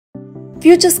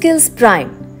FutureSkills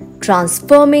Prime,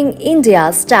 transforming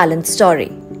India's talent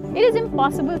story. It is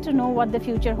impossible to know what the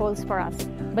future holds for us,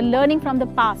 but learning from the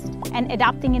past and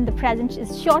adapting in the present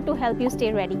is sure to help you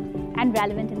stay ready and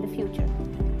relevant in the future.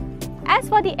 As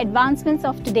for the advancements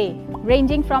of today,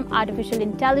 ranging from artificial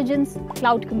intelligence,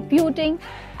 cloud computing,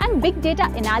 and big data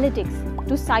analytics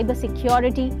to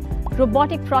cybersecurity,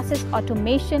 robotic process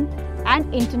automation,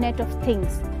 and Internet of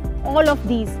Things, all of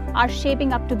these are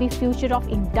shaping up to be future of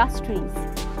industries,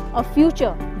 a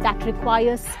future that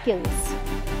requires skills.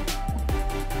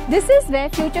 This is where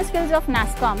FutureSkills of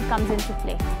NASSCOM comes into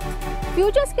play.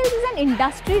 FutureSkills is an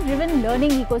industry-driven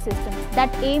learning ecosystem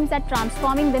that aims at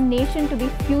transforming the nation to be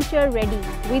future-ready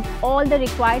with all the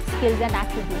required skills and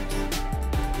attributes.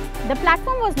 The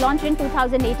platform was launched in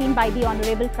 2018 by the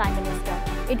Honorable Prime Minister.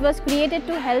 It was created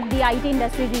to help the IT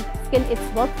industry reskill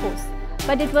its workforce.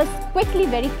 But it was quickly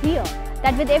very clear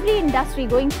that with every industry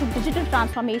going through digital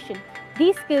transformation,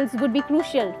 these skills would be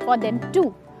crucial for them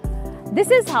too. This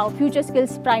is how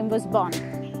FutureSkills Prime was born,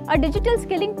 a digital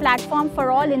skilling platform for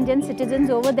all Indian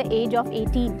citizens over the age of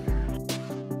 18.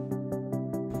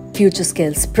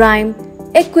 FutureSkills Prime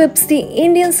equips the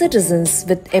Indian citizens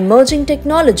with emerging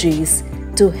technologies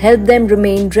to help them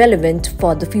remain relevant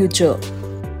for the future.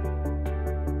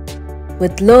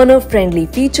 With learner-friendly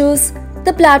features,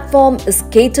 the platform is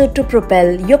catered to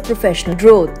propel your professional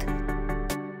growth.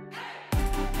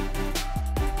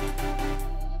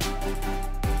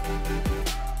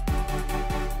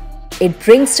 It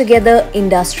brings together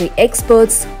industry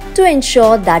experts to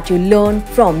ensure that you learn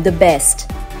from the best.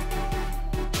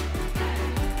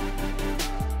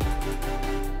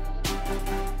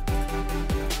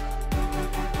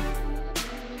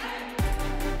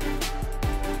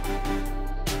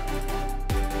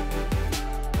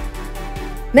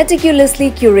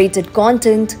 Meticulously curated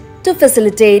content to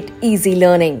facilitate easy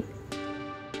learning.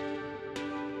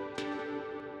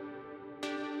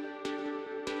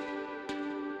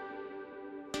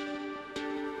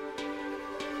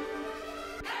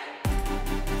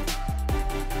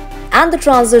 And the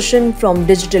transition from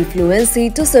digital fluency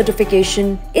to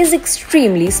certification is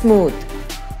extremely smooth.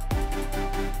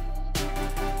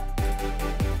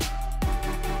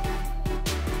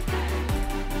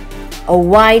 A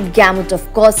wide gamut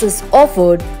of courses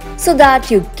offered so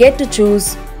that you get to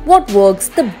choose what works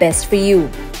the best for you.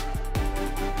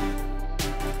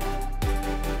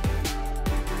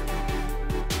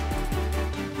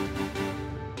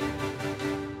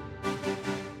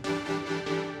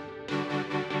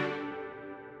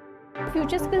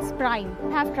 FutureSkills Prime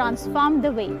have transformed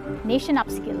the way nation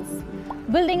upskills.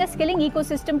 Building a skilling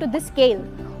ecosystem to this scale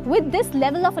with this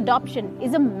level of adoption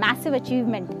is a massive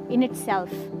achievement in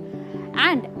itself.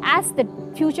 And as the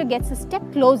future gets a step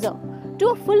closer to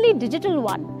a fully digital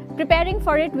one, preparing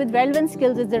for it with relevant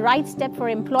skills is the right step for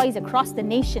employees across the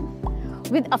nation.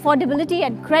 With affordability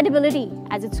and credibility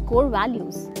as its core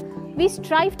values, we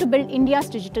strive to build India's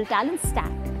digital talent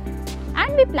stack.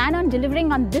 And we plan on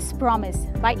delivering on this promise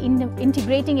by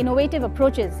integrating innovative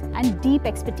approaches and deep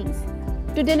expertise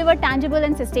to deliver tangible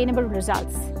and sustainable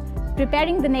results,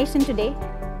 preparing the nation today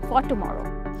for tomorrow.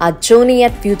 Our journey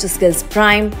at FutureSkills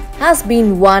Prime has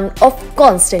been one of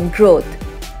constant growth.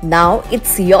 Now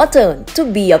it's your turn to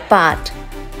be a part.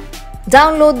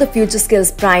 Download the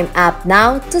FutureSkills Prime app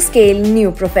now to scale new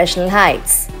professional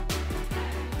heights.